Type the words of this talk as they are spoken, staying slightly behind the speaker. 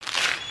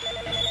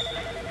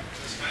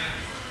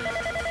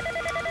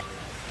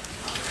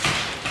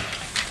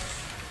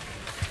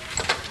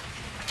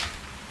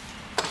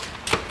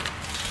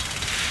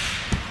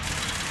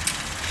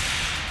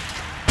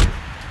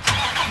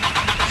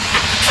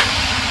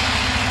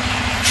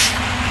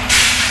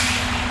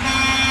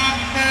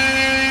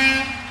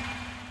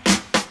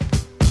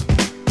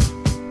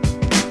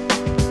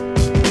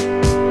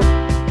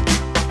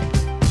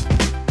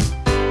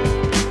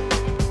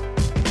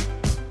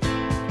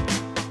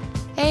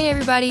Hey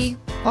everybody,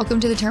 welcome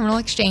to the Terminal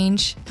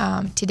Exchange.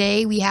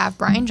 Today we have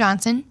Brian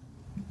Johnson.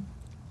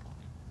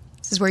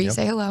 This is where you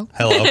say hello.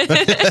 Hello.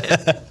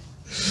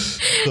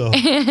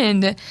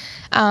 And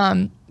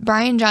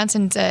Brian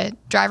Johnson's a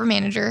driver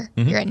manager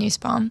here at New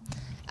Spalm.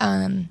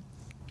 And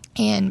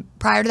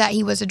prior to that,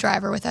 he was a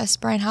driver with us.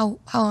 Brian, how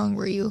long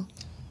were you?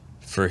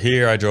 For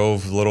here, I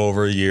drove a little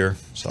over a year.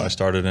 So I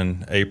started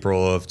in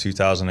April of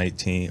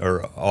 2018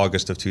 or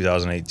August of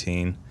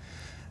 2018.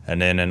 And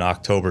then in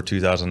October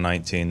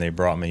 2019, they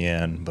brought me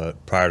in.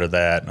 But prior to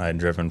that, I had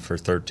driven for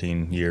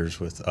 13 years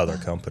with other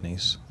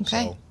companies.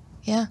 Okay. So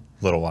Yeah.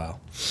 a little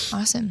while.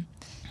 Awesome.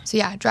 So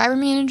yeah, driver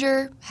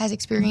manager, has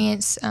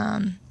experience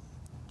on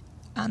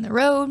the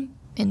road,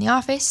 in the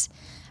office.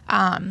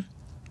 And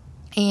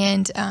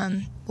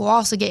we'll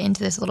also get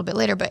into this a little bit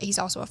later, but he's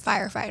also a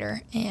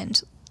firefighter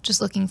and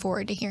just looking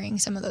forward to hearing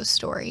some of those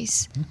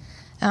stories.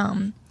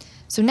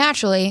 So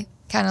naturally,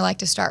 kind of like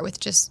to start with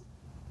just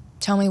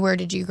tell me, where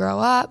did you grow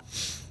up?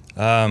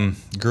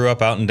 Grew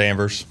up out in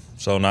Danvers,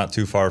 so not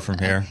too far from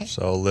here. Okay.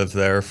 So lived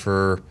there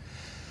for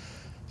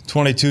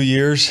 22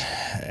 years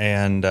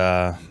and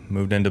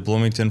moved into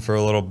Bloomington for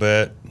a little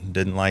bit.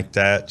 Didn't like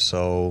that,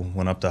 so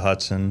went up to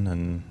Hudson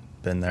and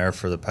been there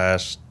for the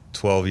past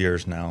 12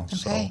 years now.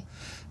 Okay.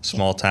 So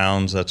small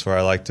towns, that's where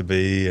I like to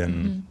be,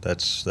 and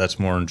that's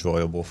more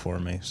enjoyable for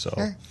me. So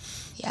Sure.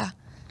 Yeah.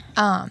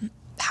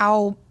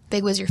 How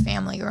big was your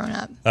family growing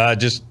up?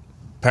 just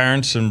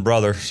parents and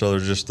brother, so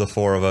there's just the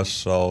four of us.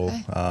 So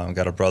Okay.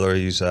 got a brother,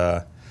 he's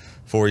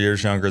 4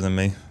 years younger than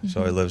me,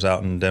 so he lives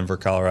out in Denver,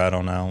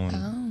 Colorado now,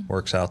 and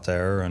works out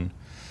there and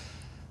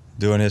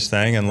doing his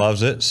thing and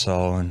loves it.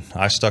 So, and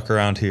I stuck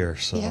around here.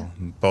 So Yeah.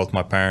 both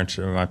my parents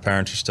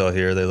are still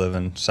here. They live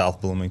in South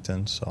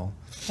Bloomington. So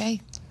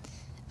Okay.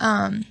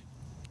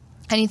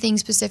 Anything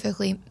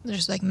specifically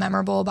just like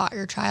memorable about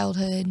your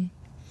childhood?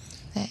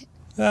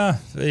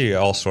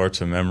 all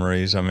sorts of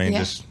memories. I mean, Yeah.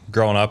 just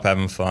growing up,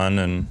 having fun,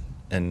 and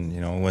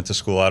went to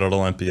school out at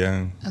Olympia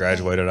and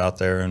graduated out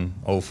there in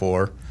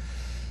 04.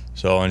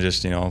 So, and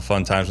just,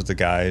 fun times with the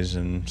guys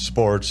and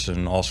sports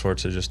and all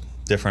sorts of just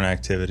different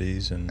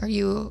activities. And Are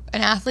you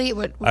an athlete?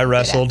 What I were you good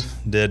wrestled,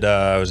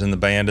 I was in the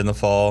band in the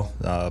fall,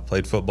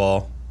 played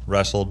football,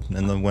 wrestled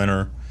in the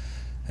winter,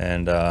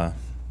 and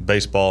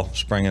baseball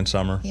spring and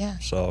summer. Yeah.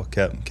 So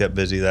kept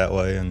busy that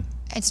way. And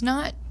at? It's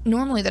not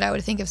normally that I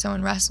would think of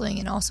someone wrestling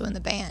and also in the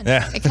band.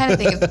 Yeah. I kind of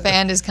think of the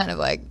band as kind of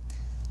like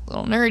a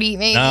little nerdy,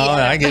 maybe. no, don't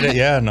I get know. it.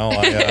 Yeah, no,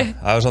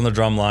 I was on the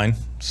drum line,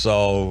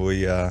 so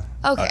we.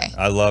 Okay.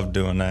 I loved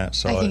doing that.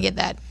 So I can get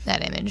that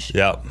image.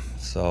 Yep.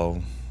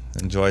 So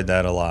enjoyed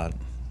that a lot.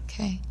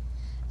 Okay.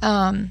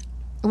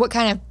 What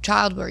kind of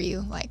child were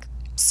you? Like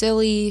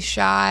silly,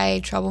 shy,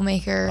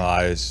 troublemaker?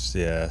 I was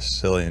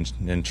silly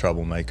and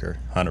troublemaker,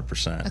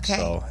 100%. Okay.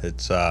 So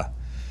it's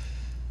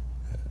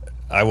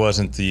I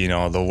wasn't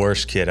the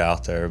worst kid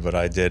out there, but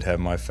I did have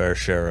my fair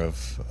share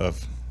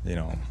of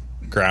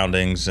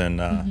groundings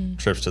and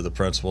trips to the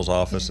principal's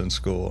office in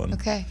school and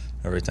Okay.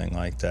 everything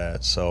like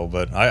that. So,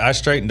 but I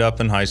straightened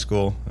up in high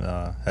school.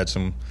 Had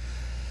some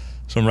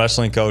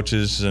wrestling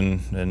coaches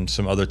and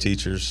some other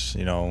teachers,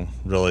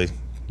 really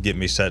get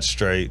me set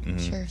straight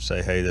and Sure.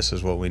 say, hey, this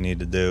is what we need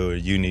to do or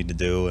you need to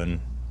do. And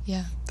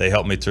Yeah. they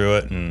helped me through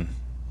it and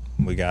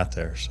we got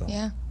there. So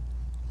Yeah.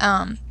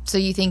 So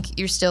you think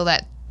you're still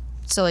that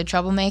silly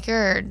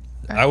troublemaker,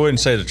 or I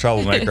wouldn't say the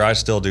troublemaker. I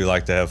still do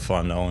like to have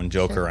fun though and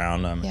joke Sure.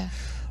 around. Yeah.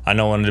 I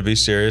know when to be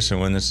serious and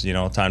when it's,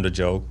 time to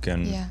joke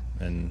and Yeah.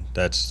 and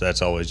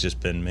that's always just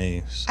been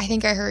me. So. I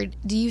think I heard.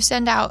 Do you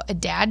send out a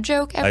dad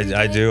joke every day?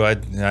 I do.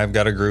 I've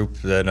got a group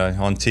that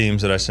on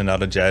teams that I send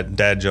out a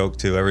dad joke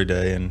to every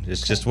day, and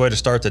it's just a way to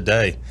start the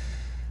day.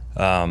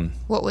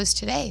 What was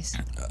today's?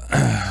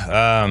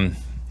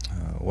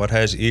 What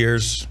has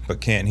ears but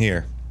can't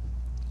hear?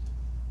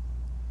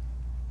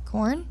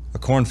 Corn? A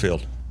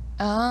cornfield.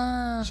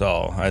 Ah.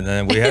 So, and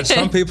then we had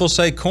some people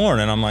say corn,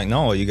 and I'm like,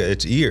 no,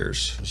 it's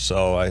ears.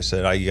 So I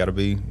said, you got to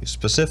be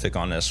specific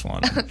on this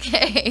one.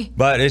 Okay.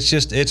 But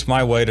it's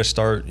my way to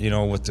start,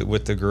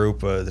 with the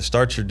group. To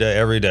start your day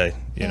every day,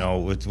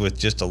 with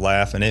just a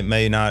laugh, and it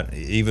may not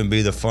even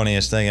be the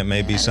funniest thing. It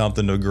may be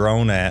something to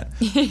groan at,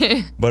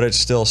 but it's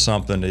still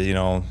something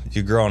to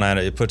you groan at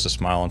it. It puts a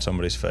smile on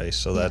somebody's face.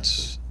 So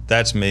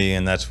that's me,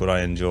 and that's what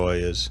I enjoy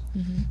is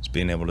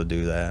being able to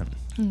do that.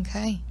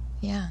 Okay.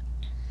 Yeah.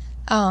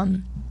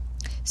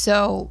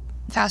 So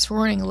fast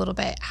forwarding a little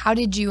bit, how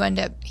did you end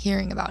up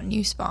hearing about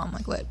New Spalm?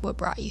 Like what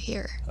brought you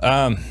here?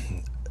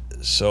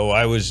 So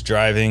I was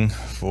driving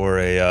for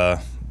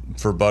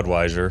for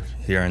Budweiser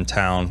here in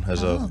town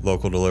as a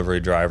local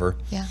delivery driver.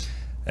 Yeah.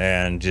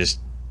 And just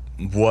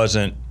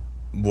wasn't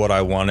what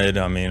I wanted.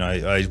 I mean,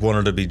 I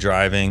wanted to be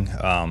driving.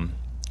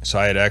 So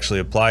I had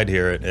actually applied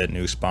here at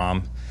New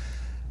Spalm.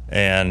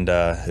 And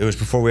it was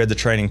before we had the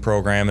training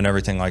program and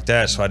everything like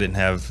that, so I didn't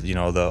have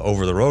the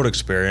over-the-road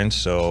experience.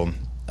 So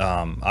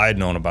I had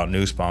known about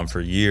New Spalm for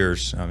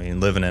years. I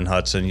mean, living in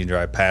Hudson, you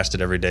drive past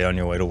it every day on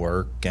your way to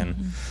work.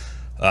 And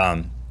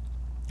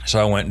so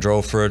I went and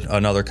drove for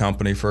another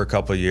company for a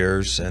couple of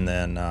years. And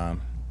then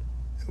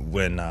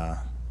when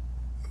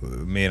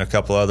me and a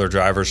couple other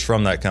drivers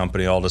from that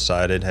company all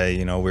decided, hey,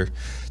 you know, we're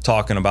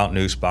talking about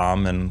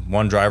Nussbaum, and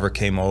one driver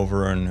came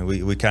over, and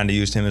we kind of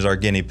used him as our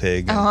guinea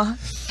pig.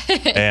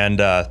 And,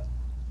 and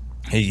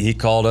he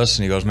called us,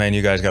 and he goes, man,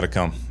 you guys got to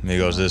come. And he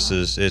goes,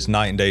 it's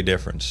night and day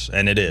difference.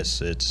 And it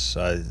is.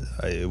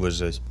 It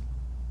was a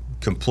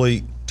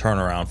complete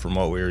turnaround from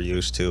what we were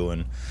used to.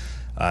 And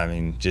I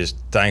mean, just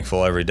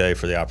thankful every day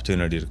for the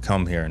opportunity to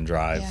come here and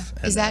drive.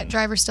 Yeah. Is that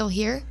driver still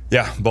here?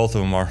 Yeah, both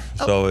of them are.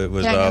 Oh, so it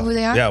was, can I know who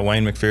they are? Yeah,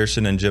 Wayne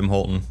McPherson and Jim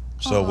Holton.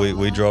 So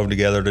we drove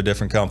together to a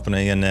different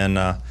company, and then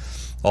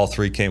all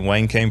three came.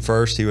 Wayne came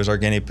first. He was our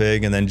guinea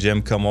pig, and then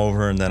Jim come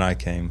over, and then I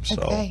came.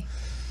 So, okay.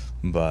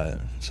 But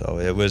so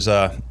it was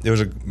a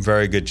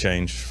very good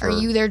change. Are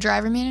you their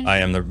driver manager? I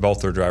am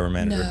both their driver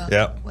manager. No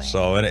Yep. way.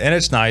 So and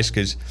it's nice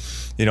because,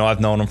 you know, I've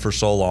known them for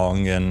so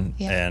long, and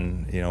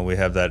you know, we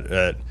have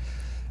that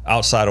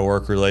outside of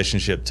work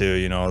relationship too.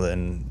 You know,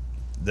 and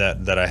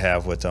that I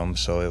have with them.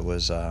 So it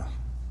was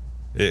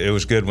it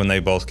was good when they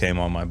both came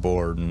on my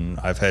board, and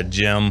I've had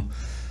Jim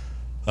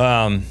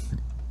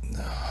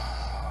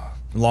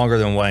longer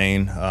than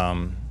Wayne.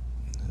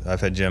 I've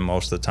had Jim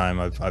most of the time.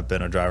 I've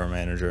been a driver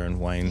manager,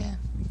 and Wayne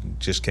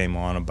just came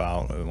on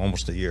about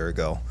almost a year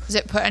ago. Does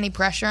it put any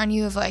pressure on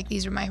you of like,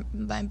 these are my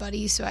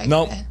buddies, so I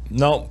Nope.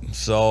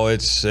 So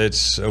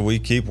it's we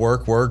keep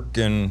work,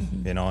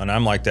 and you know, and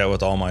I'm like that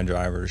with all my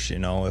drivers. You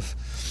know, if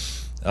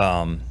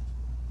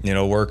you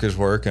know, work is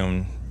work,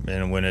 and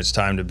when it's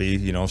time to be,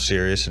 you know,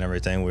 serious and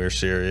everything, we're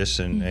serious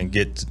and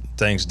get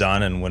things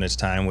done. And when it's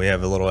time, we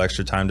have a little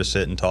extra time to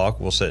sit and talk,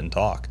 we'll sit and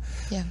talk.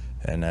 Yeah.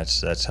 And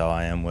that's how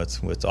I am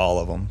with all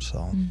of them.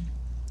 So.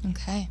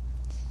 Okay.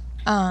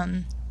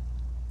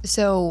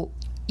 So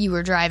you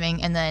were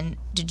driving, and then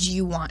did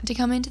you want to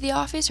come into the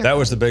office? Or that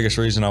was the biggest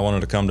reason I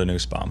wanted to come to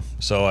Nussbaum.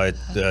 So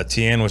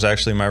TN was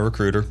actually my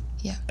recruiter.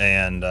 Yeah.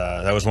 And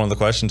that was one of the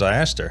questions I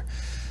asked her.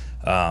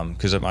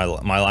 Because at my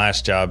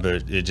last job,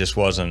 it just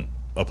wasn't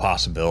a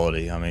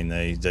possibility. I mean,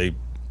 I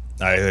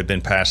had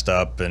been passed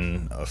up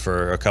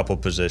for a couple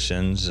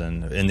positions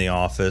and in the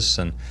office,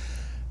 and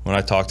when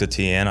I talked to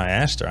TN, I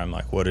asked her, I'm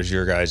like, what is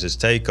your guys'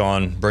 take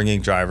on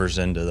bringing drivers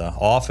into the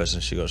office?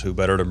 And she goes, who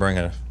better to bring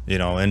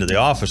into the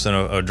office than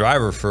a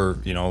driver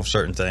for, you know,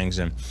 certain things.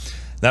 And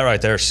that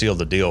right there sealed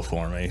the deal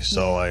for me.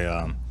 So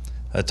I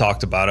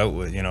talked about it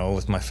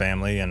with my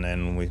family, and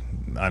then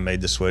I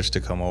made the switch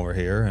to come over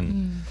here.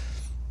 And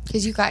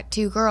because you got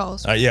two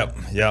girls.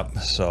 Yep.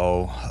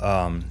 So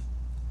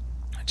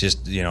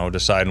just, you know,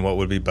 deciding what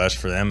would be best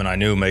for them. And I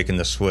knew making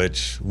the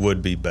switch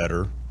would be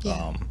better.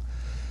 Yeah.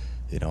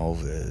 You know,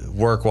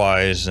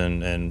 work-wise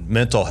and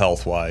mental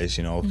health-wise,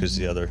 you know, because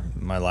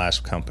my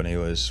last company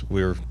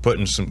we were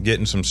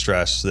getting some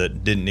stress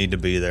that didn't need to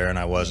be there, and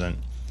I wasn't,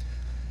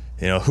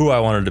 you know, who I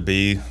wanted to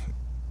be,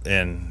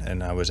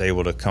 and I was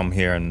able to come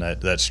here, and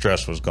that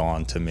stress was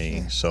gone to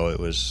me. Sure. So it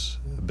was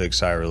a big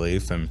sigh of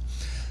relief. And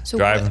so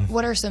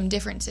what are some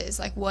differences?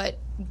 Like, what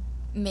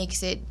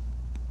makes it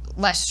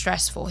less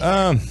stressful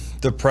here?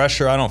 The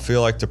pressure, I don't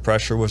feel like the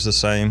pressure was the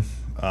same.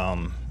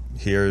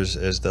 Here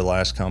as the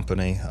last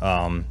company,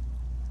 the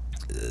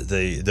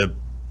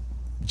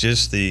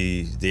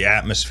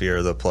atmosphere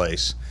of the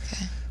place.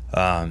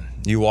 Okay.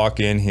 You walk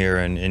in here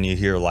and you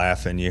hear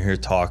laughing, you hear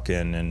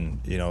talking, and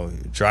you know,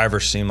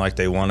 drivers seem like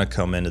they want to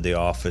come into the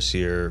office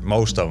here.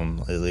 Most of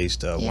them, at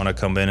least, want to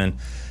come in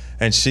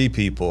and see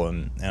people.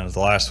 And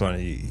the last one,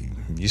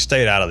 you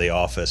stayed out of the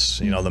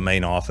office, you know, the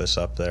main office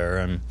up there,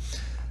 and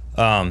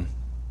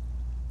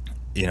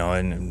you know,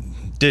 and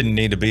didn't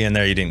need to be in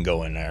there, you didn't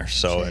go in there.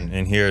 So, sure.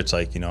 and here it's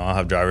like, you know, I'll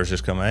have drivers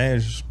just come, hey,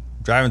 just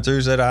driving through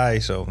ZI.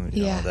 So,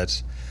 you know,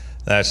 that's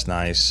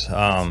nice.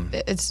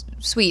 It's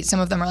sweet. Some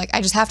of them are like,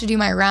 I just have to do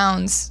my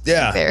rounds.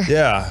 Yeah. There.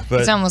 Yeah. But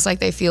it's almost like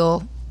they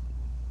feel,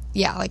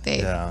 like they.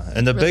 Yeah.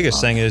 And the really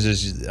biggest thing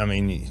is, I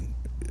mean,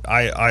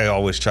 I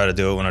always try to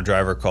do it when a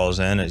driver calls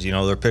in is, you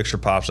know, their picture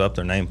pops up,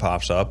 their name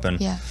pops up.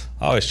 And I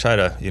always try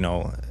to, you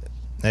know,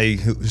 hey,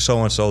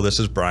 so-and-so, this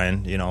is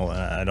Brian, you know,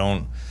 I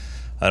don't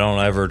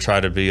ever try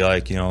to be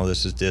like, you know,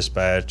 this is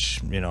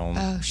dispatch, you know,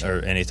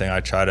 or anything.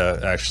 I try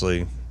to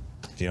actually,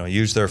 you know,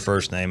 use their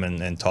first name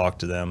and talk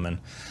to them.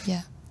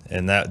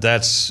 And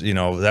that's, you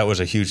know, that was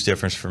a huge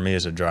difference for me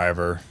as a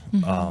driver.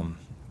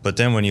 But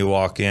then when you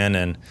walk in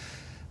and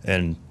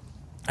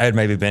I had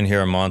maybe been here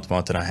a month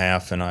and a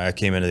half, and I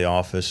came into the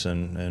office,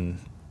 and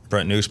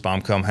Brent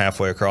Nussbaum come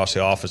halfway across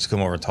the office to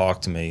come over and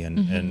talk to me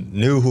and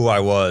knew who I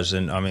was.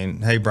 And I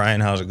mean, hey,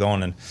 Brian, how's it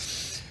going? And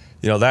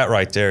you know, that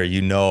right there, you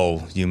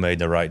know, you made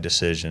the right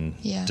decision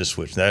to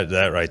switch.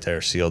 That right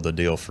there sealed the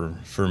deal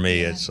for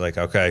me. It's like,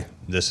 okay,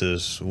 this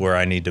is where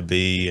I need to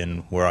be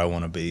and where I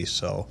want to be.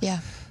 So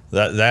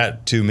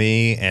that to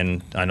me,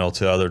 and I know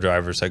to other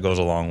drivers, that goes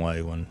a long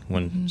way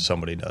when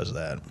somebody does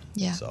that.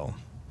 Yeah. So.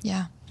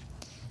 Yeah.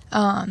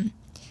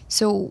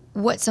 So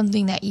what's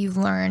something that you've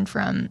learned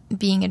from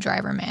being a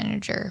driver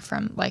manager,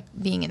 from like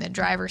being in the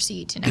driver's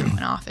seat to now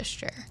an office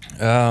chair?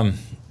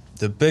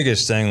 The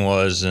biggest thing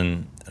was,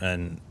 and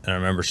I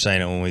remember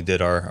saying it when we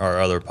did our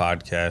other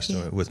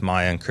podcast with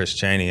Maya and Chris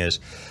Cheney, is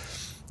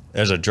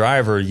as a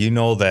driver, you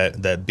know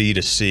that B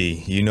to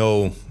C, you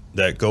know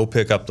that go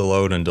pick up the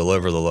load and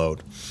deliver the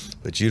load,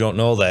 but you don't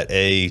know that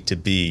A to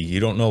B. You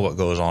don't know what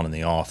goes on in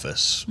the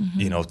office,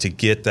 you know, to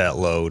get that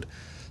load,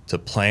 to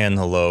plan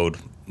the load,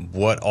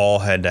 what all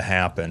had to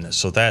happen.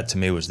 So that to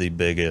me was the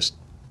biggest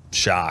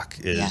shock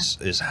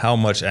is how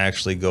much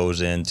actually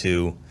goes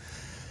into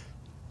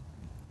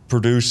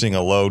producing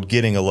a load,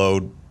 getting a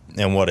load,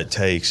 and what it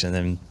takes. And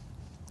then,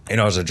 you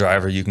know, as a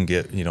driver, you can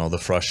get, you know, the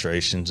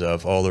frustrations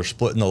of, oh, they're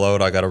splitting the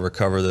load, I got to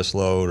recover this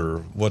load, or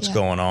what's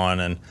going on.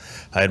 And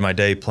I had my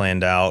day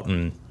planned out,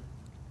 and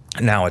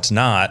now it's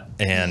not,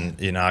 and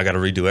you know, I got to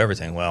redo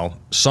everything. Well,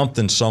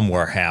 something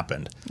somewhere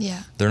happened.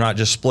 Yeah, they're not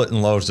just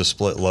splitting loads to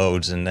split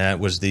loads, and that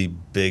was the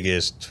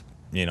biggest,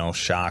 you know,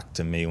 shock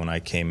to me when I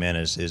came in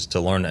is to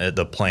learn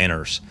the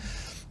planners,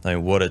 like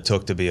what it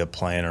took to be a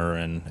planner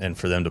and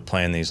for them to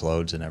plan these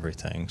loads and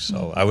everything.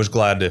 So I was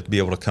glad to be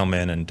able to come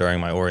in and during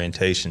my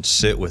orientation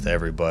sit with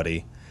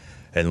everybody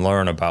and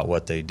learn about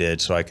what they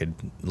did, so I could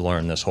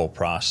learn this whole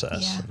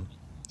process.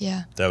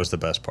 Yeah, that was the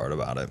best part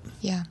about it.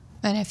 Yeah,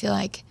 and I feel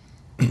like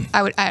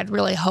I'd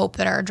really hope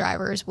that our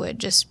drivers would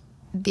just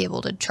be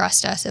able to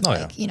trust us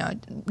if you know,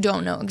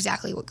 don't know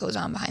exactly what goes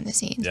on behind the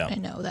scenes. But I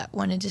know that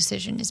when a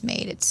decision is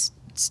made, it's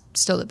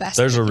still the best.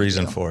 There's a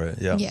reason for it.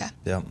 Yeah.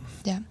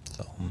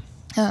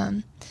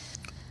 So,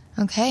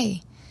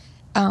 okay.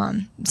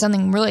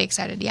 Something really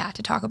excited,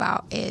 to talk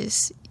about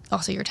is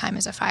also your time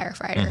as a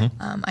firefighter.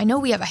 I know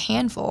we have a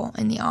handful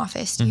in the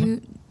office. Do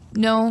you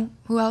know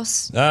who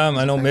else?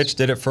 I know Mitch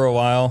did it for a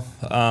while.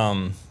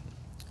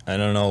 I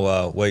don't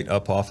know Wade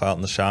Uphoff out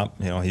in the shop.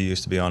 You know, he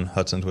used to be on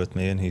Hudson's with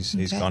me, and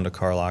he's gone to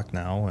Carlock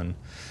now. And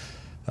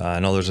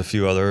I know there's a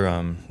few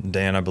other,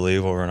 Dan, I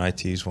believe, over in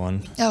IT's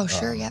one. Oh,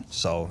 sure, yeah.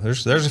 So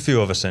there's a few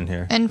of us in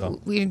here. And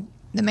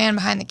the man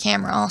behind the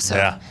camera also,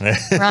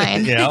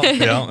 Ryan.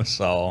 Yeah.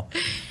 So,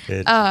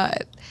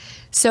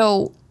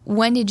 so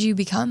when did you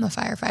become a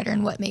firefighter,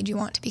 and what made you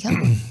want to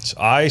become? So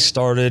I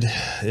started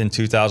in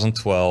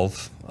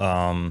 2012,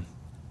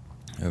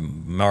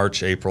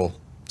 March, April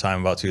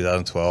time, about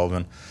 2012,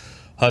 and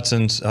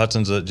Hudson's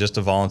just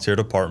a volunteer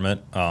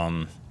department,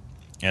 and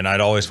I'd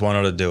always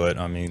wanted to do it.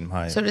 I mean,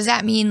 so does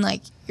that mean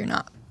like you're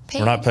not paid?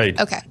 We're not paid.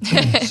 Okay.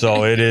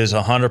 So it is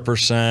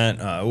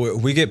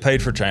 100%. We get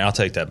paid for training. I'll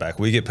take that back.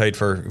 We get paid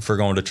for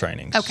going to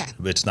trainings. Okay.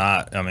 It's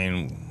not. I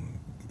mean,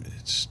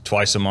 it's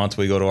twice a month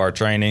we go to our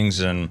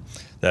trainings, and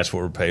that's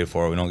what we're paid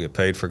for. We don't get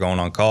paid for going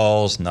on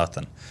calls.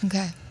 Nothing.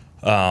 Okay.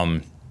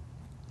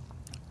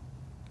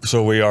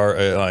 So we are,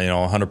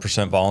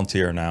 100%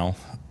 volunteer now.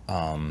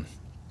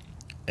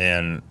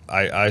 And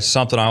I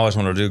something I always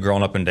wanted to do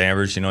growing up in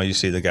Danvers. You know, you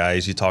see the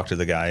guys, you talk to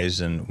the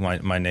guys, and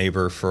my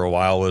neighbor for a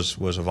while was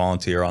a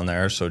volunteer on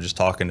there. So just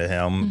talking to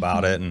him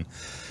about it, and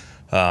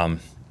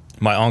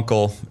my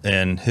uncle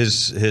and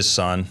his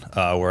son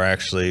were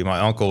actually, my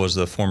uncle was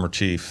the former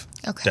chief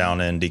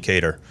down in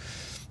Decatur,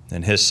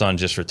 and his son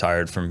just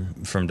retired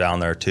from down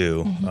there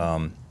too.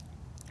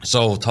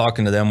 So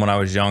talking to them when I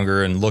was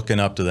younger and looking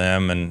up to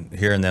them and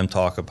hearing them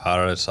talk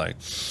about it, it's like,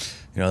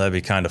 you know, that'd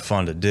be kind of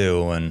fun to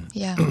do. And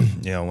you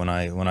know, when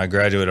I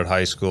graduated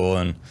high school,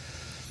 and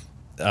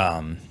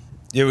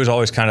it was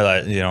always kind of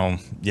that, you know,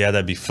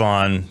 that'd be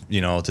fun,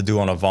 you know, to do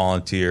on a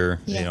volunteer,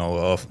 you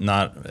know,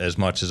 not as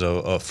much as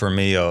for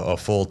me a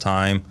full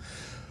time.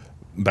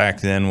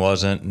 Back then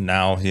wasn't.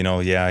 Now, you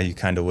know, you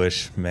kind of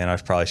wish, man, I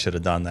probably should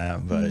have done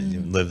that, but you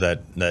live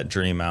that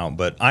dream out.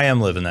 But I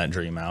am living that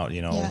dream out,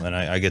 you know, and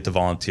I get to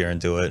volunteer and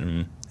do it,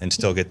 and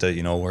still get to,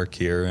 you know, work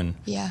here and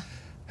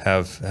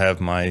have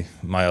my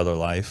other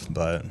life.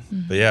 But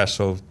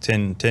so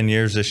 10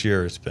 years this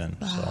year it's been.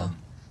 Wow. So.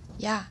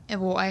 Yeah.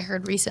 And well, I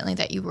heard recently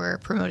that you were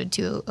promoted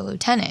to a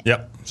lieutenant.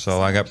 Yep.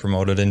 So I got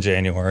promoted in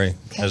January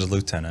as a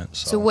lieutenant.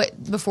 So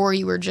what, before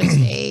you were just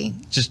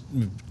just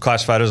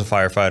classified as a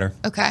firefighter.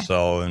 Okay.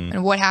 So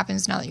and what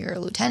happens now that you're a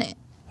lieutenant?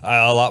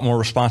 A lot more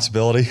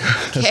responsibility.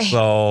 Okay.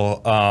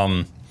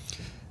 So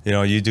you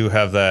know, you do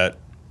have that,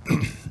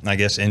 I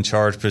guess, in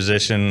charge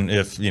position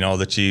if, you know,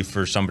 the chief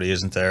or somebody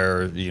isn't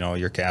there, or, you know,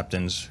 your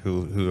captains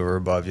who are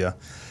above you.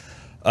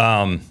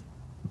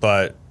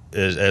 But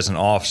as an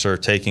officer,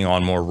 taking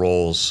on more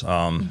roles,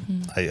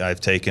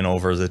 I've taken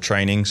over the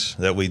trainings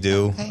that we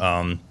do.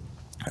 Okay.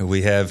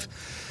 We have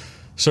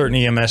certain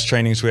EMS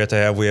trainings we have to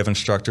have. We have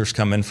instructors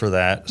come in for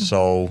that.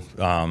 So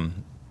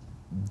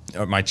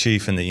my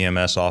chief in the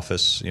EMS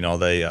office, you know,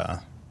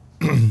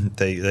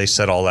 they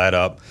set all that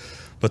up.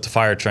 But the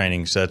fire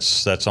trainings,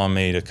 that's on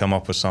me to come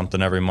up with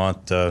something every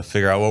month to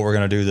figure out what we're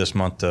going to do this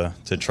month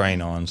to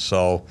train on.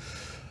 So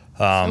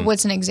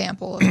what's an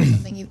example of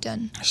something you've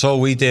done? So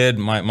we did,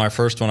 my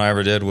first one I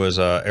ever did was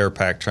air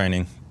pack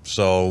training.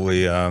 So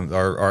we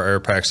our air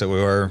packs that we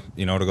wear,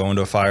 you know, to go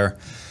into a fire.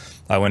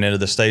 I went into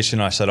the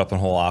station, I set up a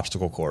whole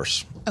obstacle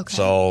course. Okay.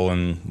 So,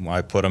 and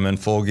I put them in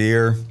full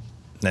gear,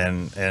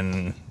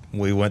 and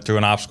we went through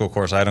an obstacle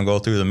course. I had them go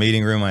through the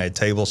meeting room. I had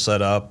tables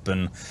set up,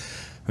 and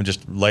we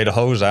just laid a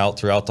hose out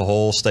throughout the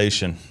whole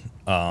station,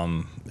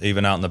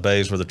 even out in the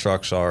bays where the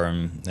trucks are,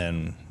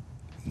 and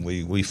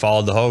we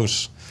followed the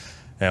hose.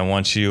 And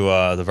once you,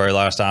 the very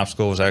last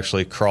obstacle was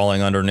actually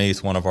crawling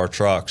underneath one of our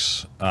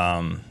trucks.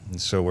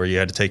 So where you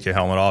had to take your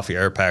helmet off,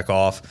 your air pack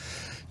off,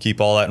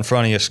 keep all that in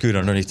front of you, scoot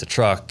underneath the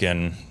truck,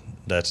 and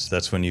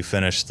that's when you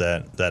finish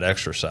that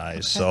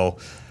exercise. Okay.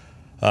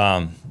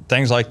 So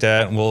things like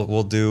that.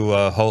 We'll do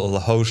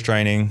hose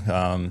training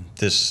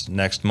this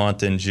next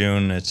month in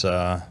June. It's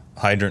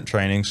hydrant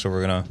training, so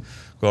we're gonna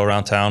go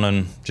around town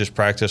and just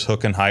practice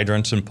hooking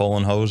hydrants and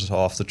pulling hose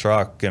off the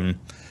truck, and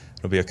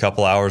it'll be a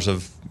couple hours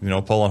of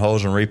pulling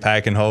hose and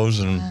repacking hose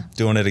and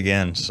doing it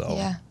again. So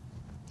Yeah.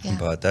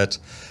 but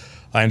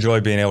I enjoy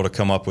being able to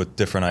come up with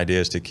different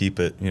ideas to keep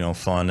it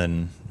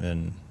fun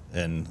and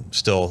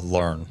still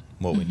learn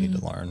what we need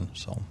to learn.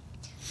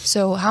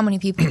 So how many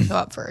people show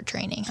up for a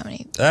training? How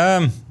many?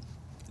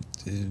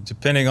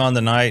 Depending on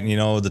the night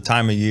and the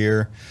time of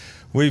year,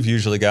 we've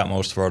usually got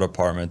most of our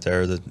department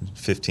there, the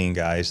 15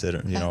 guys that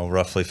are,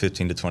 roughly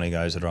 15 to 20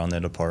 guys that are on the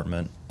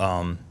department.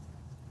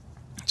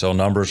 So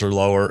numbers are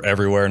lower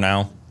everywhere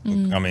now.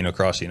 I mean,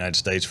 across the United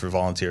States for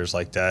volunteers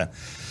like that.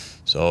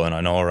 So, and I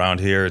know around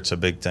here it's a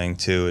big thing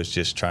too, is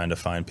just trying to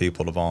find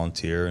people to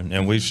volunteer.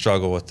 And we've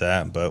struggled with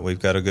that, but we've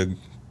got a good,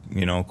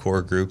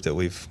 core group that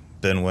we've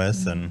been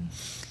with. And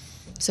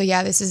So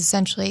yeah, this is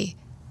essentially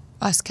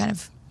us kind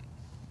of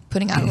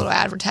putting out a little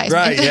advertisement.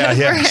 right,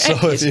 yeah.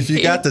 So if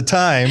you got the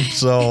time,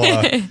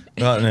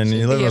 and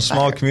you live in a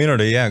small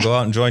community, go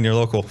out and join your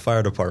local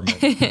fire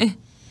department.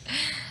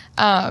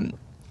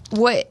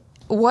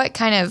 What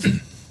kind of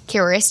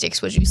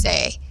characteristics would you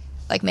say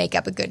make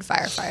up a good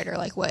firefighter?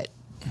 Like what?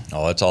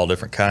 Oh, it's all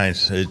different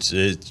kinds.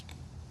 It's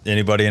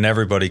anybody and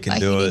everybody can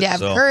do you it. need to have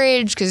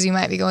courage because you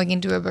might be going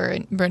into a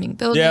burning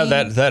building. Yeah,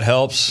 that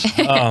helps.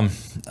 I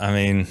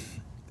mean,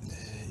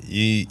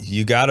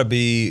 you got to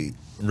be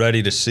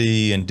ready to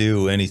see and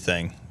do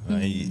anything.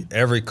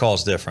 Every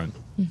call's different.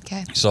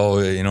 Okay. So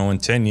in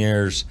 10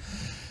 years,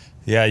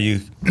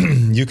 you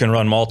you can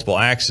run multiple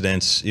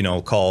accidents,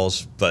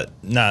 calls, but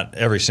not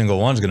every single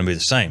one's going to be the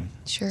same.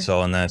 Sure.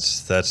 So and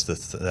that's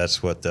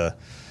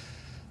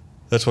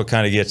what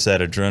kind of gets that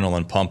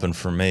adrenaline pumping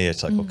for me.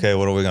 It's like, okay,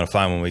 what are we going to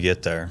find when we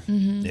get there?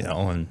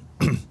 And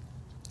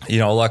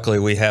luckily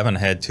we haven't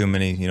had too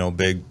many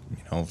big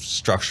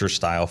structure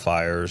style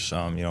fires.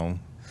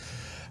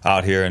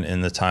 Out here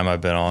in the time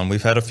I've been on,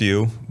 we've had a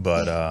few,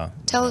 but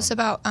tell us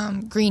about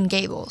Green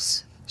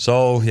Gables.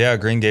 So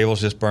Green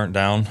Gables just burnt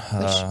down.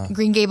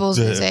 Green Gables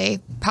is a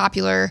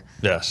popular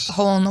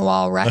hole in the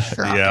wall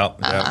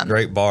restaurant.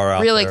 Great bar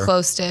out really there.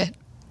 Close to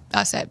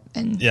us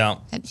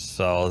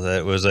So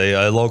that was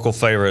a local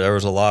favorite. There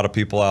was a lot of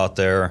people out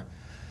there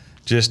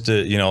just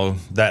to,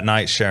 that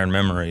night sharing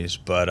memories.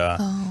 But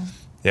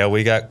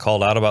we got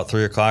called out about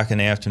 3:00 in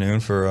the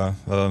afternoon for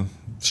a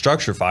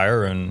structure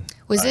fire. And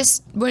was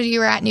this when you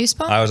were at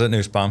Nussbaum? I was at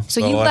Nussbaum.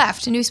 So you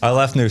left Nussbaum? I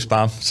left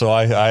Nussbaum. So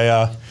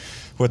I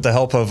with the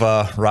help of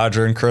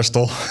Roger and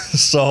Crystal.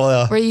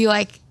 So were you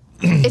like,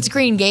 it's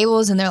Green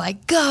Gables, and they're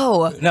like,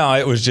 go? No,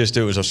 it was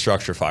a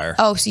structure fire.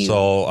 Oh,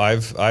 so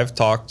I've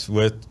talked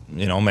with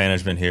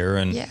management here,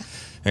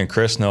 and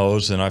Chris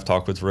knows, and I've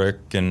talked with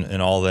Rick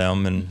and all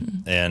them,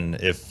 and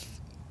if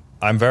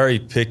I'm very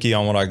picky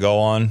on what I go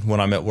on when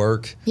I'm at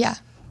work. Yeah.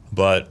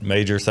 But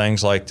major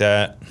things like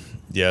that,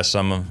 yes,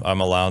 I'm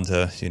allowed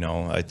to.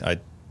 I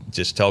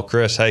just tell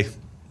Chris, hey,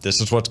 this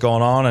is what's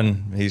going on,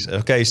 and he's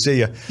okay.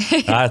 See ya.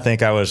 I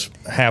think I was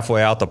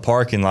halfway out the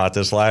parking lot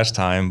this last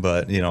time,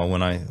 but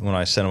when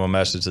I sent him a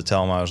message to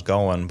tell him I was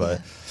going,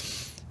 but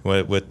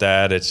with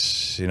that,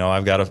 it's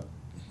I've got a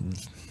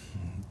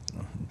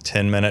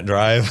 10-minute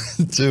drive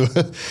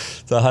to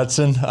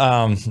Hudson.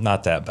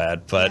 Not that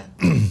bad, but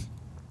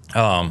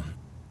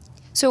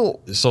So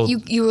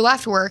you were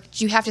left work.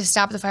 Did you have to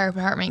stop at the fire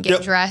department and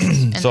get dressed?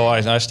 And so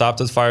I stopped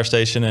at the fire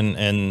station,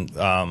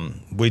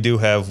 and we do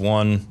have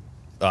one.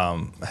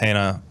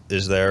 Hannah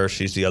is there.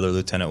 She's the other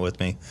lieutenant with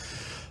me.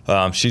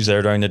 She's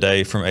there during the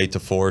day from 8 to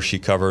 4. She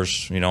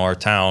covers, our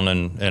town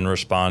and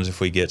responds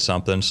if we get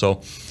something.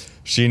 So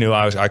she knew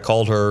I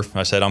called her.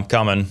 I said, I'm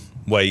coming.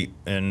 Wait.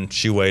 And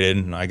she waited.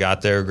 And I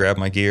got there, grabbed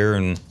my gear,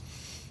 and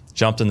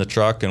jumped in the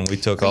truck, and we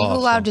took off. Are you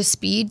allowed to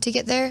speed to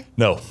get there?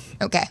 No.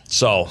 Okay.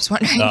 So, just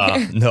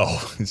wondering. No.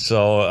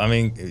 So, I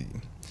mean,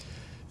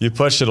 you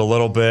push it a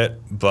little bit,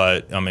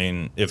 but, I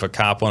mean, if a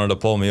cop wanted to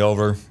pull me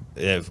over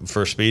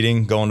for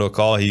speeding, going to a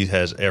call, he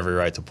has every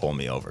right to pull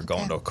me over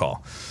going to a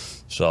call.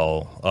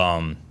 So,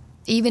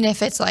 even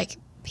if it's like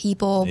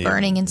people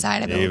burning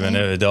inside a building? Even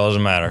if it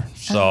doesn't matter.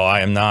 So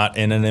I am not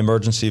in an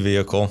emergency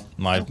vehicle.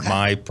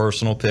 My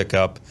personal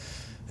pickup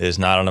is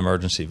not an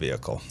emergency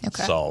vehicle.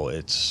 Okay. So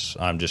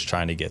I'm just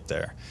trying to get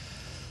there.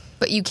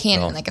 But you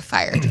can in like a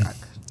fire truck.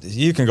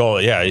 You can go,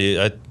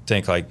 I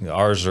think like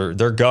ours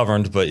they're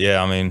governed, but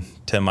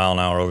 10 mile an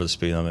hour over the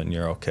speed limit and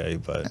you're okay.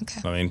 But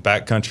I mean,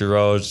 backcountry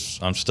roads,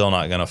 I'm still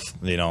not going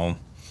to,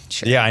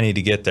 Sure. Yeah, I need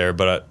to get there,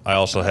 but I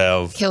also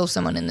have kill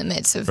someone in the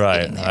midst of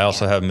right. There, I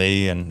also have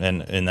me and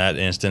in that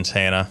instance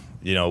Hannah,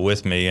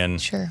 with me,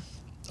 and sure.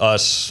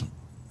 us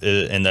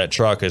in that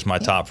truck is my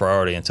top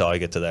priority until I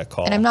get to that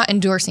call. And I'm not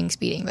endorsing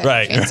speeding, but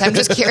Right. I'm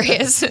just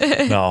curious.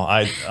 No,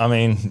 I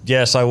mean,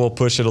 yes, I will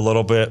push it a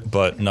little bit,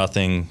 but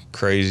nothing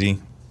crazy.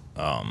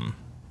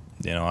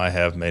 You know, I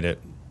have made it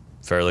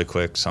fairly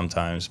quick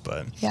sometimes,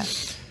 but Yeah.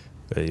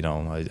 you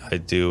know, I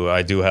do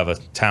have a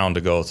town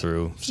to go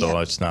through, so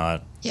Yeah. it's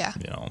not. Yeah.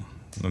 You know,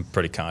 I'm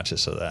pretty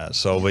conscious of that.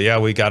 So, but yeah,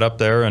 we got up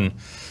there and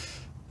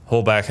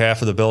whole back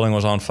half of the building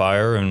was on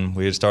fire, and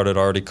we had started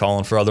already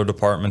calling for other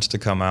departments to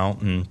come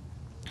out, and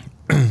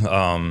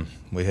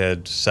we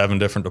had 7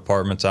 different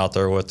departments out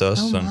there with us.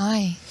 Oh and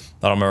my.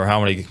 I don't remember how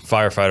many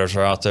firefighters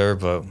are out there,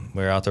 but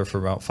we were out there for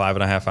about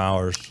 5.5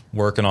 hours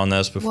working on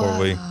this before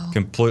we Wow.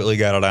 completely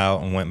got it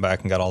out and went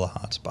back and got all the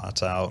hot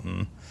spots out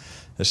and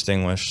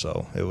extinguished.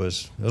 So it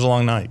was a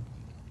long night.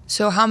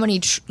 So how many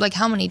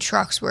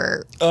trucks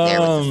were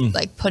there with,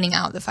 like putting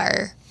out the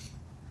fire?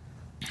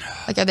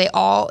 Like, are they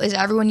all? Is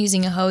everyone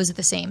using a hose at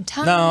the same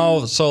time?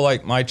 No, so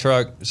like my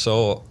truck,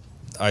 so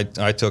I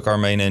took our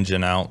main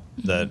engine out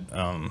that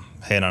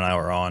Hannah and I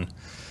were on,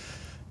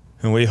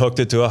 and we hooked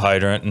it to a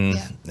hydrant,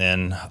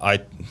 and I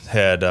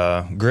had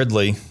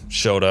Gridley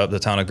showed up. The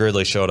town of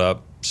Gridley showed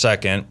up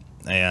second,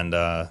 and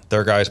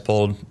their guys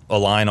pulled a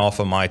line off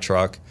of my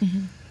truck,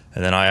 and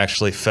then I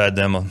actually fed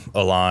them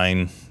a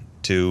line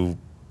to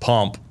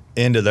pump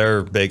into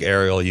their big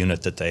aerial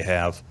unit that they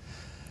have.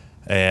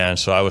 And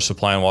so I was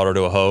supplying water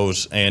to a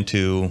hose and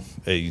to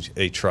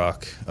a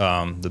truck,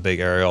 the big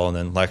aerial, and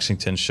then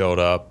Lexington showed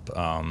up.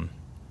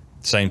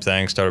 Same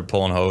thing, started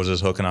pulling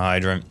hoses, hooking a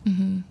hydrant.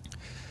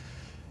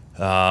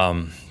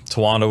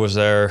 Towanda was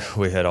there.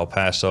 We had El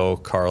Paso,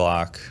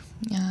 Carlock,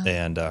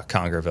 and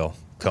Congerville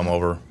come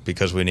over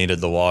because we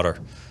needed the water.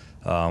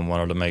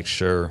 Wanted to make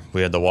sure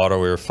we had the water.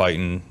 We were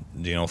fighting,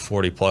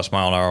 40+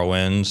 mile an hour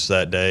winds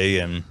that day,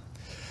 and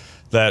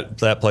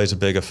that plays a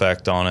big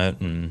effect on it.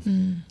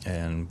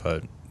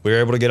 But we were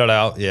able to get it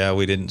out. Yeah,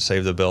 we didn't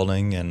save the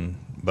building,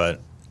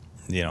 but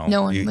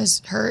no one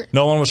was hurt.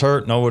 No one was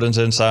hurt. No one was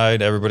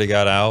inside. Everybody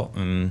got out,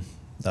 and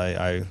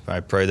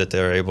I pray that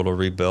they're able to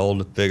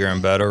rebuild bigger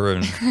and better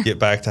and get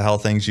back to how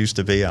things used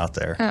to be out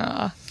there.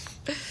 Oh.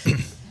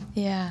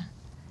 Yeah.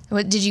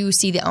 What, did you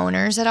see the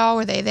owners at all?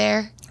 Were they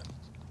there?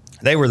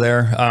 They were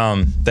there.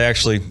 They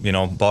actually,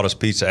 bought us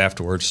pizza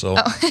afterwards. So,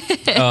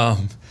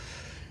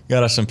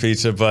 got us some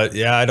pizza. But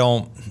yeah,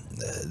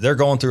 they're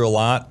going through a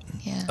lot.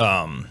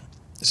 Yeah.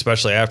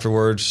 Especially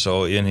afterwards.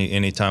 So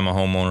any time a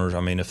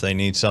homeowner, if they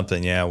need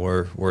something, yeah,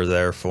 we're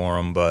there for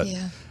them. But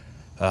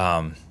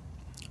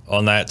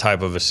on that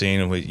type of a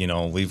scene,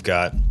 we've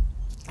got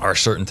our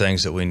certain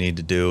things that we need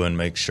to do and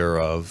make sure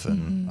of,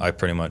 and I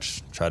pretty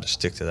much try to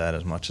stick to that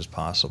as much as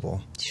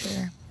possible.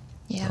 Sure.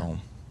 Yeah.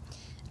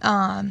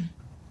 So.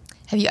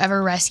 Have you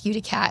ever rescued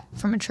a cat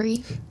from a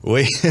tree?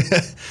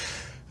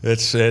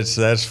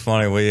 That's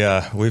funny.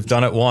 We've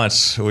done it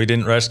once. We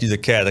didn't rescue the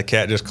cat. The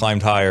cat just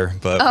climbed higher,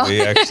 but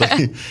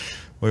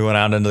we went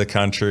out into the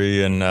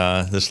country, and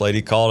this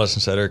lady called us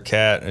and said her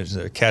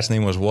cat's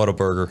name was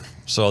Whataburger.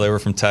 So they were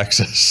from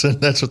Texas, and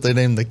that's what they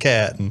named the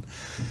cat. And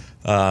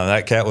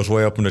that cat was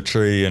way up in the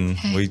tree, and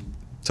we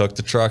took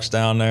the trucks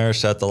down there,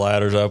 set the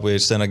ladders up. We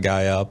had sent a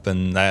guy up,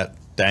 and that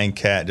dang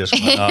cat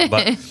just went up.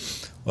 But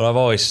what I've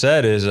always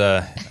said is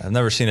I've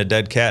never seen a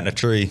dead cat in a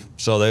tree,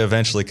 so they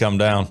eventually come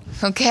down.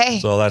 Okay.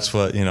 So that's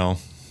what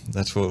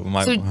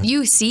my. So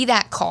you see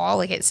that call,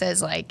 like it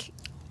says like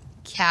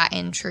cat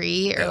in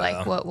tree, or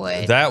like what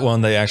would that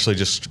one? They actually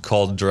just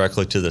called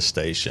directly to the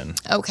station.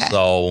 Okay.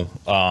 So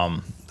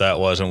that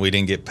wasn't. We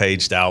didn't get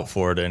paged out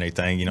for it or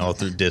anything,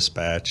 through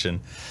dispatch and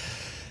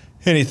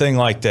anything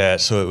like that.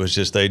 So it was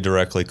just they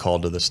directly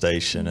called to the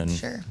station, and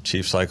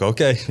Chief's like,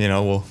 okay, we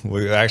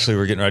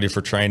were getting ready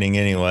for training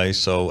anyway,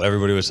 so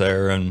everybody was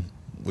there, and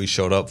we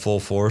showed up full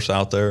force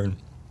out there and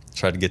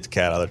tried to get the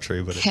cat out of the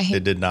tree, but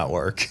it did not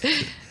work.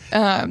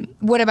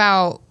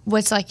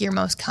 What's like your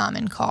most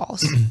common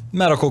calls?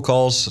 Medical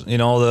calls,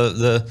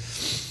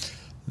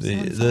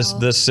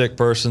 this sick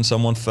person,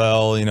 someone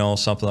fell,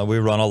 something like. We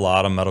run a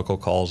lot of medical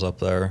calls up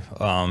there.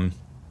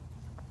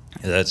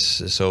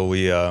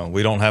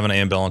 We don't have an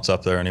ambulance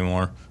up there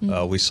anymore.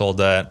 We sold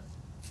that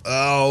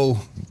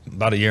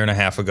about a year and a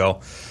half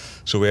ago.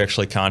 So we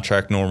actually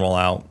contract Normal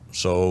out.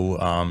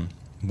 So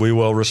we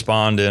will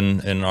respond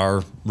in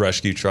our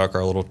rescue truck,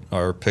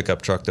 our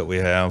pickup truck that we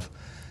have,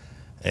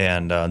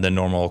 and then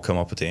Normal will come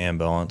up with the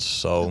ambulance.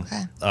 So,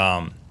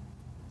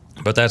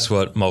 but that's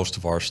what most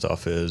of our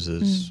stuff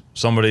is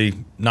somebody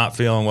not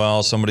feeling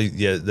well, somebody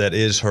that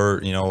is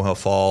hurt, he'll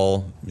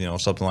fall,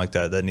 something like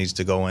that needs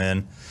to go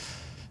in.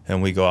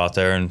 And we go out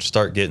there and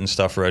start getting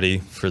stuff ready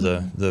for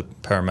the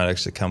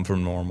paramedics that come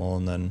from Normal,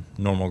 and then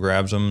Normal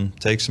grabs them,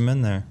 takes them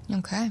in there.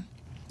 Okay,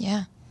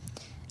 yeah.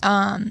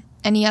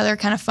 Any other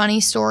kind of funny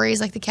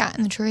stories like the cat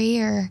in the tree,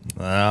 or?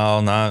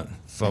 No, not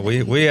fun.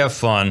 We have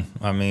fun.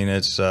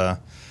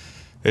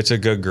 It's a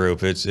good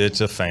group. It's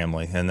a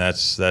family, and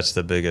that's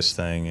the biggest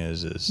thing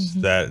is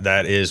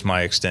that is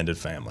my extended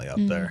family up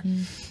there.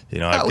 You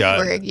know, I've got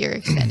we're your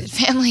extended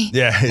family.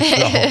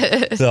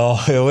 Yeah, so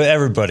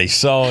everybody.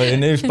 So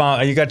in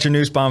Nussbaum, you got your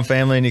Nussbaum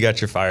family and you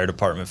got your fire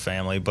department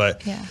family,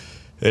 but Yeah.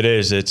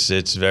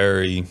 it's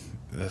very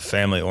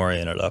family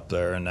oriented up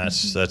there, and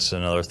that's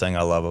another thing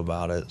I love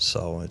about it.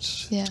 So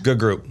it's a good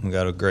group. We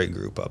got a great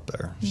group up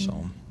there.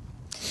 So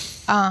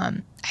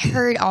I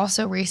heard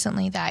also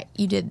recently that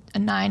you did a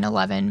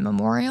 9/11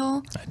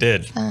 memorial. I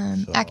did.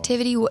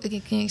 Activity.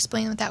 Can you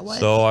explain what that was?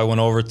 So I went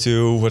over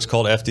to what's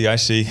called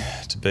FDIC.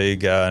 It's a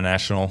big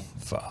national,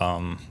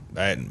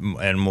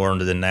 and more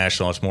into the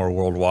national. It's more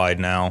worldwide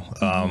now.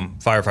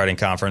 Firefighting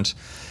conference.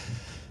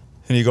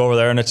 And you go over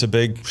there, and it's a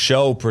big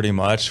show pretty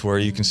much where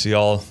you can see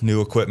all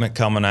new equipment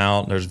coming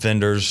out. There's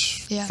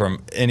vendors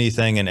from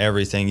anything and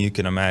everything you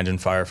can imagine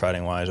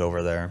firefighting-wise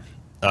over there.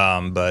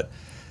 But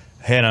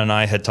Hannah and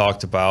I had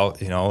talked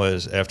about, you know,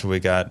 as after we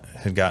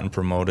had gotten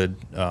promoted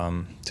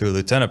to a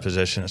lieutenant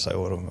position, it's like,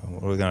 what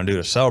are we going to do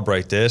to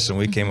celebrate this? And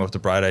we came up with the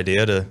bright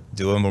idea to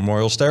do a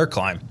memorial stair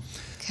climb.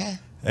 Okay.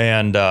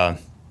 And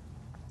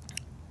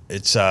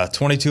it's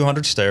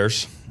 2,200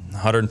 stairs,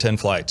 110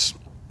 flights.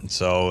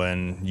 So,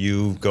 and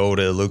you go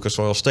to Lucas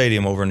Oil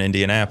Stadium over in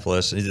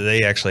Indianapolis.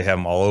 They actually have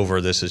them all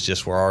over. This is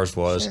just where ours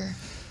was. Sure.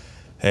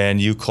 And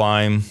you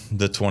climb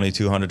the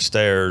 2,200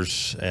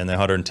 stairs and the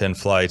 110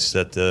 flights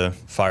that the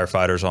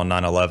firefighters on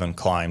 9/11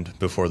 climbed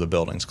before the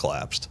buildings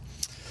collapsed.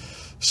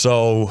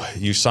 So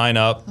you sign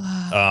up.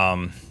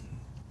 Wow.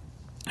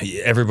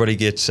 Everybody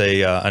gets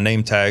a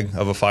name tag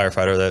of a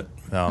firefighter that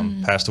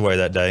passed away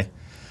that day.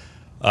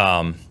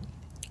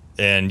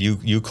 And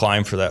you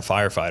climb for that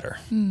firefighter,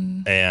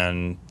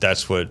 and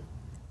that's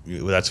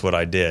what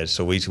I did.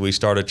 So we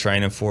started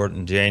training for it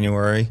in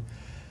January,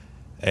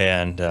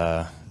 and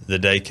the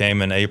day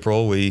came in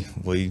April. We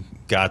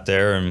got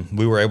there, and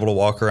we were able to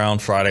walk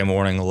around Friday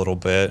morning a little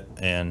bit,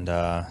 and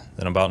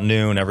then about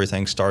noon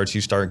everything starts.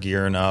 You start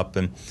gearing up,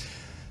 and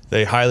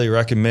they highly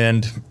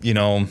recommend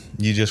you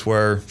just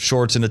wear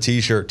shorts and a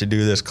t-shirt to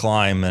do this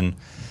climb, and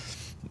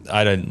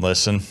I didn't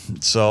listen.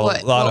 So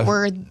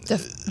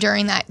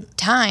during that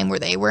time, were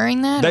they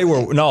wearing that? They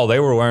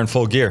were wearing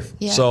full gear.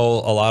 Yeah. So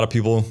a lot of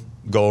people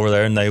go over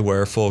there and they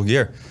wear full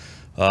gear.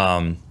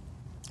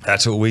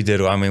 That's what we did.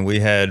 I mean,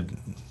 we had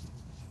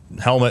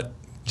helmet,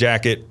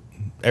 jacket,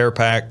 air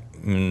pack,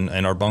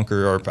 and our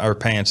bunker, our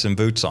pants and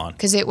boots on.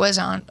 Because it was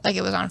on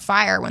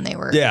fire when they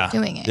were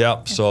doing it.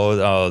 Yep.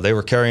 So they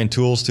were carrying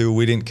tools too.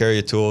 We didn't carry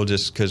a tool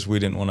just because we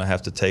didn't want to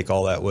have to take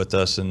all that with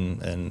us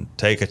and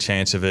take a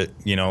chance of it,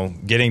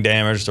 getting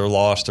damaged or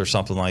lost or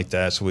something like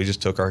that. So we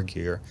just took our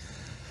gear.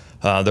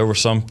 There were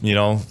some,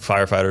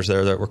 firefighters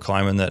there that were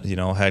climbing that,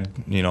 had,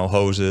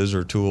 hoses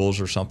or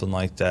tools or something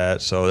like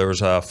that. So there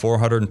was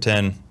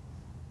 410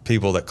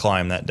 people that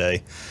climbed that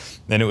day.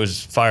 And it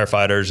was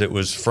firefighters, it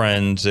was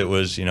friends, it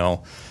was,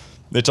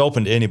 it's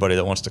open to anybody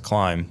that wants to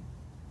climb.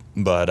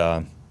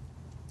 But,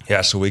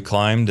 so we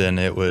climbed, and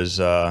it was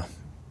the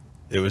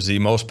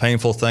most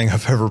painful thing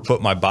I've ever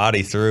put my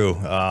body through.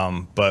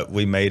 But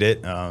we made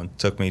it.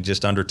 Took me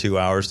just under 2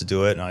 hours to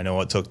do it, and I know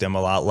it took them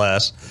a lot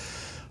less.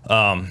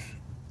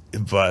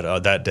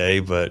 That day,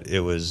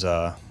 it was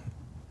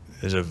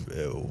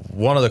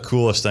one of the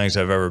coolest things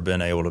I've ever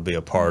been able to be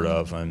a part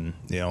of. And,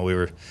 we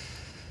were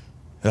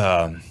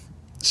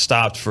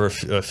stopped for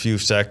a few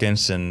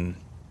seconds, and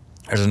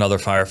there's another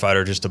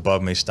firefighter just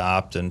above me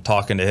stopped, and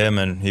talking to him,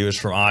 and he was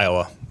from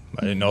Iowa.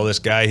 I didn't know this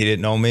guy, he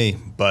didn't know me,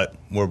 but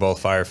we're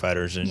both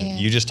firefighters, and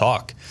you just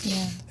talk.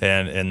 Yeah.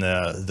 And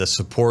the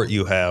support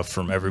you have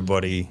from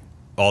everybody,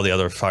 all the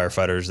other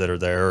firefighters that are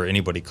there, or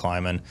anybody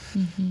climbing.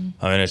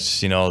 I mean, it's,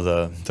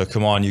 the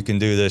come on, you can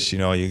do this,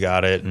 you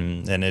got it,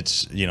 and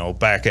it's,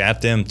 back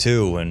at them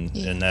too,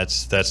 and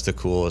that's the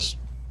coolest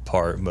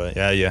part. But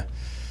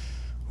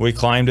we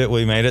climbed it,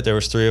 we made it. There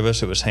was 3 of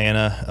us. It was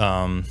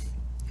Hannah,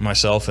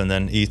 myself, and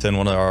then Ethan,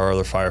 one of our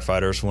other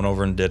firefighters, went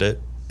over and did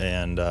it.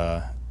 And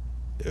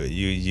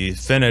you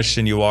finish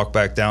and you walk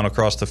back down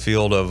across the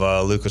field of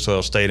Lucas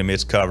Oil Stadium.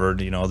 It's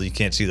covered, you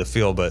can't see the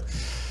field, but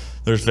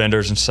there's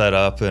vendors and set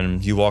up,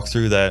 and you walk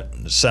through that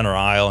center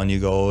aisle, and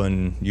you go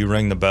and you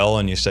ring the bell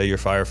and you say your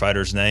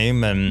firefighter's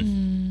name,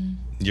 and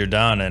you're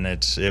done. And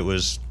it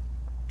was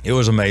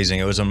amazing.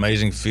 It was an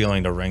amazing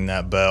feeling to ring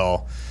that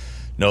bell,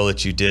 know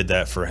that you did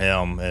that for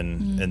him,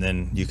 and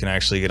then you can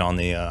actually get on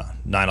the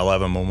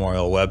 9/11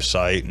 Memorial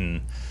website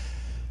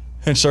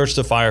and search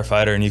the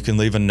firefighter, and you can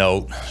leave a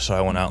note. So I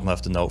went out and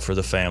left a note for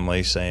the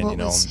family saying,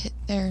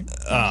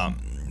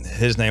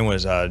 his name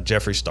was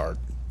Jeffrey Stark.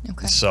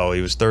 Okay. So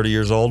he was 30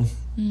 years old,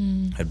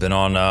 had been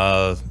on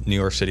New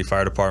York City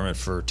Fire Department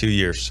for 2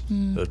 years.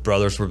 His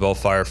brothers were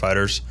both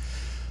firefighters.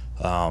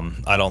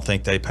 I don't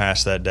think they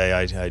passed that day.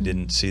 I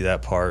didn't see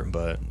that part,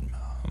 but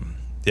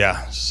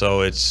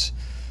so it's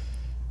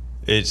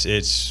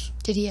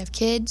Did he have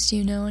kids? Do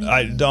you know anything?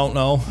 I don't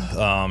know.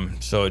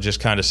 So it just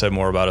kind of said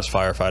more about his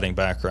firefighting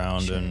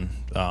background. Sure.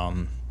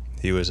 And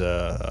he was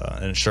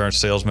an insurance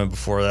salesman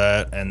before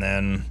that, and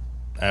then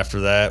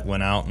after that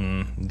went out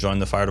and joined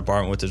the fire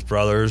department with his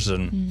brothers,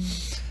 and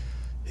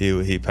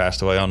he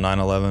passed away on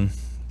 9/11.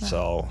 Wow.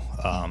 So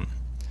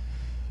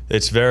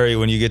it's very,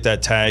 when you get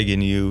that tag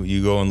and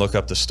you go and look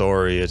up the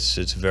story, it's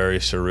very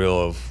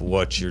surreal of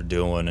what you're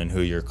doing and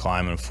who you're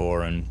climbing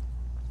for. And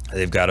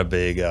they've got a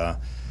big, I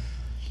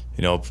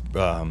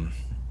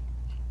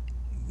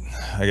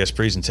guess,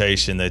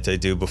 presentation that they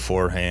do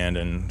beforehand,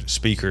 and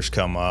speakers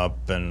come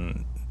up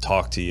and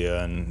talk to you,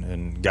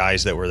 and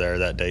guys that were there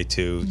that day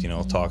too,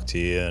 talk to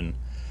you, and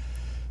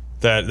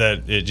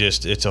that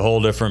it's a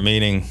whole different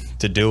meaning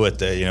to do it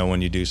that,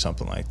 when you do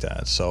something like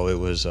that. So it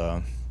was,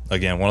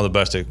 again, one of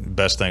the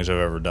best things I've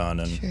ever done,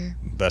 and Sure.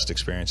 best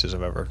experiences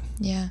I've ever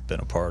been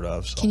a part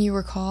of. So. Can you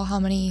recall how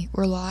many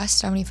were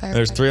lost? How many firefighters?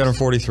 There's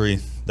 343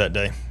 that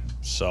day,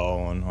 so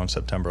on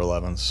September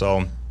 11th.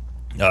 So,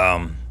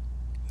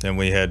 then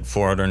we had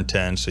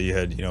 410. So you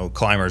had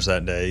climbers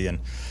that day, and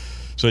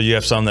so you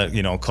have some that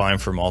climb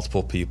for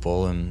multiple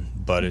people,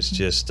 but it's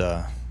just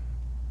so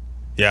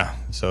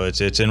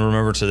it's in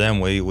remembrance to them.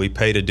 We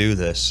pay to do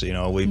this.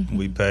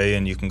 We pay,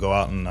 and you can go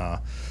out and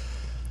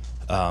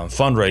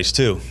fundraise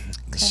too.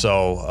 Okay.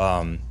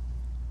 So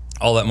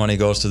all that money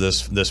goes to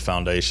this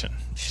foundation.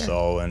 Sure.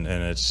 So and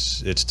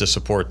it's to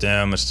support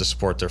them, it's to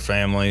support their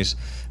families,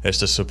 it's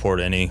to support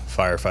any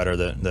firefighter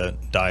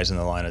that dies in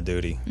the line of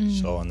duty.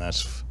 So, and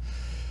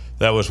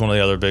that was one of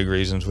the other big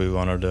reasons we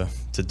wanted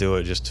to do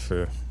it, just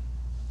to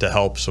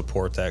help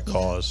support that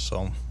cause.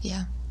 So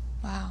yeah,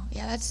 wow,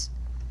 yeah,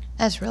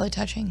 that's really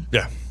touching.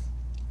 Yeah.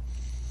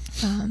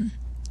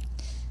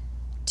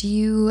 Do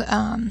you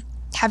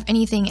have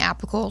anything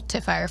applicable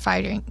to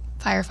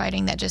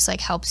firefighting that just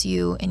like helps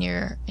you in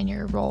your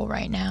role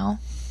right now?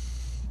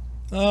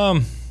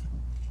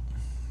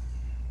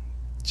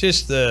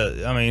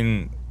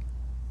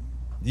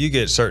 You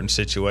get certain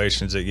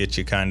situations that get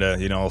you kind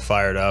of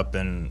fired up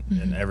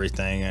and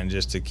everything, and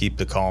just to keep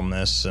the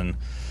calmness. And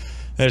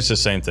it's the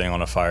same thing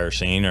on a fire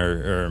scene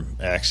or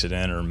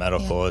accident or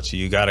medical. It's,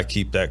 you got to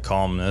keep that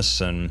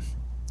calmness, and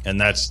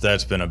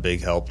that's been a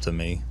big help to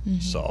me.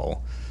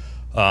 So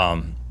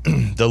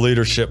the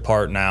leadership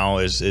part now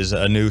is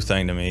a new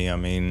thing to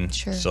me.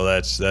 Sure. So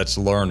that's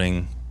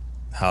learning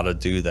how to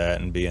do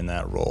that and be in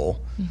that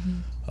role.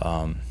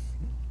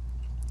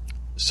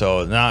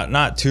 So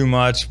not too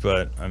much,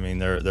 but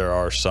there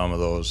are some of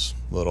those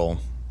little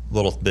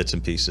bits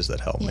and pieces that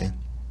help me.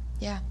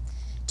 Yeah.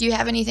 Do you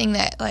have anything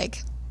that,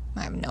 like,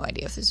 I have no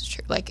idea if this is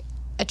true, like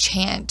a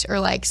chant or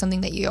like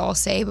something that you all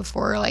say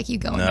before like you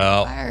go into the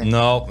fire?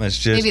 No, it's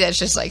just, maybe that's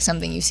just like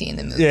something you see in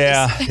the movies.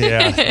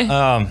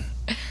 Yeah.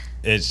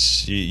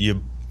 It's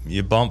you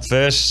bump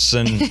fists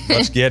and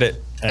let's get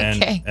it,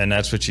 and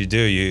that's what you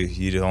do.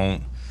 You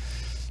don't,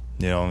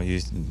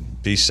 you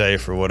be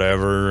safe or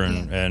whatever,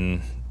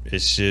 and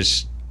it's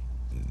just,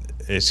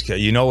 it's,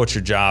 what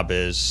your job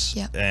is,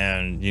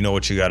 and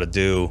what you got to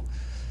do.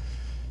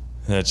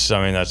 That's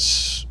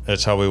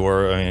how we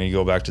were. You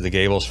go back to the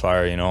Gables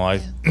fire,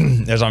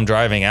 as I'm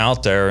driving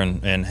out there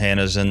and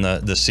Hannah's in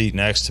the seat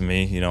next to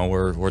me,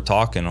 we're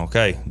talking,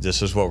 okay,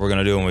 this is what we're going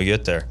to do when we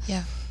get there.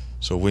 Yeah.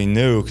 So we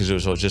knew, because it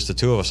was just the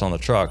two of us on the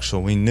truck, so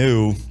we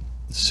knew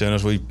as soon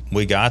as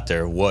we got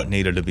there what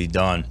needed to be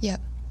done. Yep.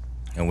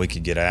 And we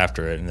could get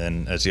after it. And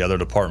then as the other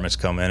departments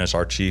come in, as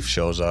our chief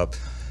shows up,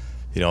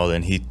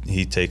 then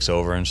he takes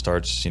over and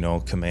starts,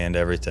 command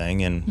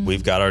everything. And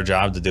we've got our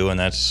job to do, and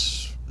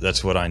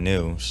that's what I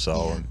knew.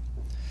 So,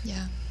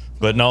 yeah.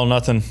 But no,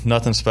 nothing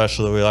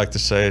special that we like to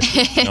say.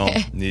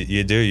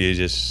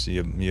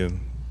 You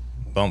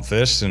bump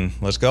fists and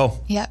let's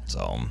go. Yep.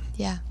 So.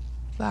 Yeah.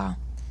 Wow.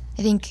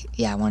 I think,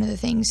 one of the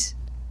things,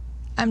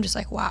 I'm just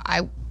like, wow,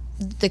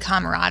 the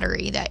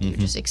camaraderie that you're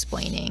just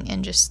explaining,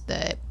 and just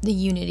the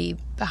unity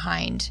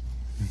behind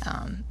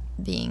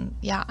being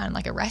on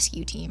like a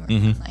rescue team, or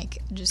like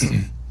just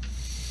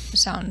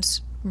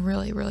sounds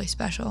really, really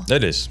special.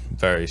 It is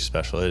very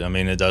special.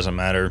 It doesn't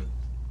matter,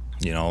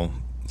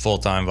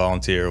 full-time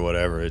volunteer or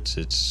whatever.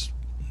 It's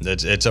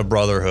a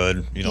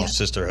brotherhood,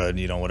 sisterhood,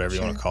 whatever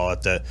you want to call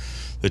it,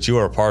 that you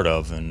are a part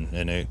of,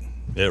 and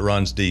it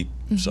runs deep.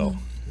 So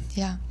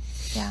yeah.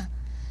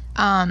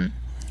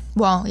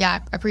 Well,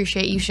 I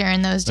appreciate you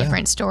sharing those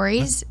different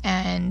stories.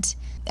 And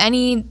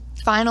any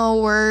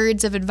final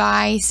words of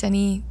advice,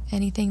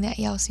 anything that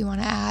else you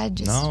want to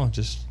add? No,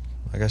 just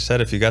like I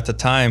said, if you got the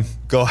time,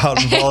 go out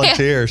and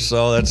volunteer.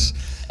 So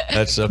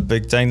that's a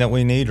big thing that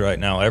we need right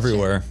now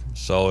everywhere.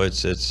 So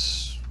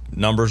it's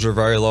numbers are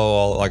very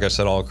low, like I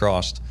said, all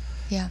across.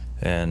 Yeah.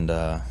 And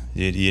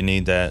you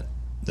need that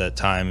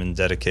time and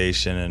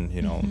dedication,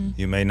 and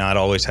you may not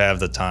always have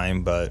the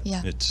time, but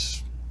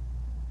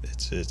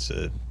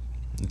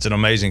it's an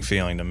amazing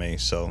feeling to me.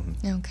 So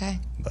okay.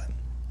 But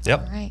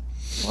yep. All right.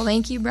 Well,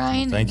 thank you,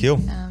 Brian. Thank you.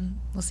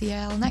 We'll see you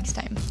all next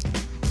time.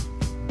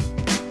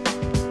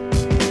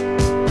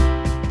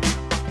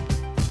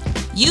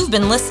 You've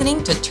been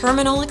listening to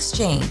Terminal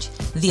Exchange,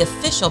 the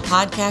official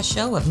podcast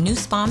show of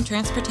Nussbaum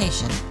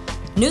Transportation.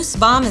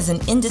 Nussbaum is an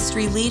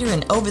industry leader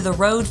in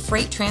over-the-road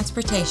freight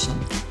transportation.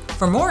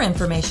 For more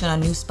information on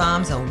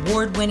Nussbaum's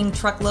award-winning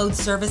truckload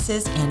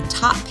services and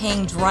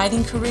top-paying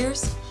driving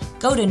careers,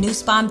 go to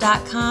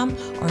nussbaum.com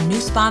or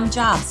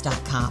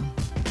nussbaumjobs.com.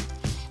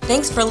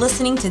 Thanks for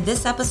listening to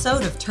this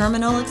episode of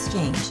Terminal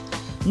Exchange.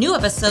 New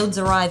episodes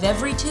arrive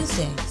every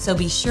Tuesday, so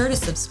be sure to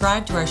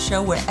subscribe to our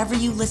show wherever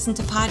you listen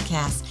to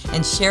podcasts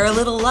and share a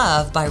little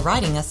love by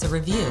writing us a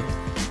review.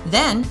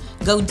 Then,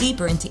 go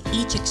deeper into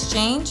each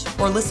exchange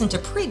or listen to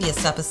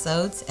previous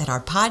episodes at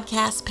our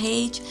podcast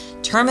page,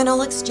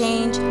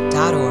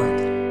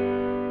 terminalexchange.org.